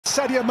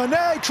Sadio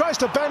Mane tries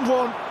to bend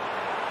one.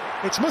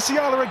 It's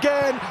Musiala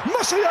again.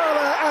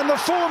 Musiala, and the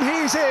form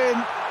he's in.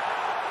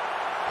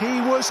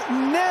 He was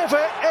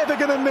never, ever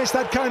going to miss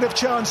that kind of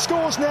chance.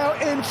 Scores now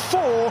in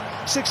 4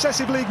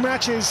 successive league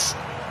matches.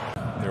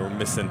 They were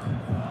missing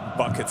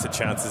buckets of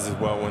chances as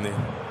well when they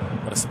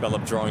got a spell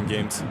of drawing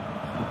games.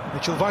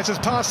 Mitchell Weiser's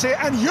pass here,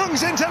 and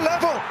Jung's into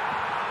level.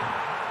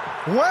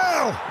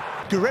 Wow!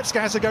 Goretzka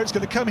has a go. It's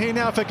going to come here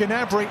now for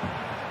Gnabry.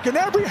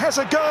 Gnabry has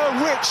a go,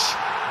 which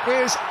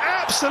is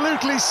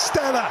absolutely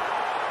stellar.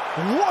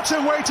 What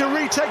a way to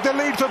retake the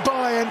lead for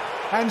Bayern.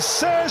 And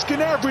Serge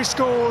Gnabry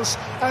scores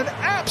an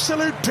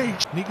absolute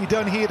peach. Neatly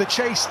done here, the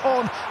chase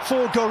on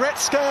for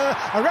Goretzka,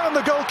 around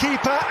the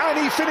goalkeeper, and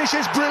he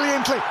finishes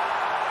brilliantly.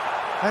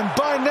 And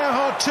Bayern now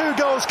are 2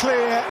 goals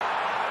clear.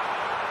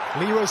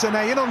 Leroy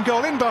Sané in on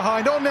goal, in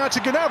behind, on now to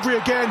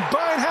Gnabry again.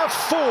 Bayern have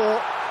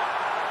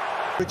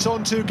 4. It's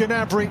on to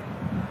Gnabry.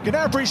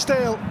 Gnabry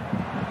still.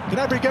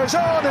 Gnabry goes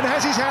on and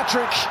has his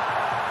hat-trick.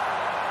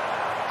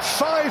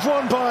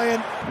 5-1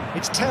 Bayern.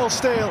 It's Tell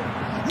still.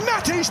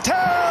 Mathys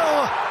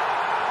Tell!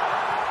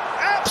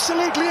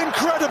 Absolutely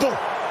incredible.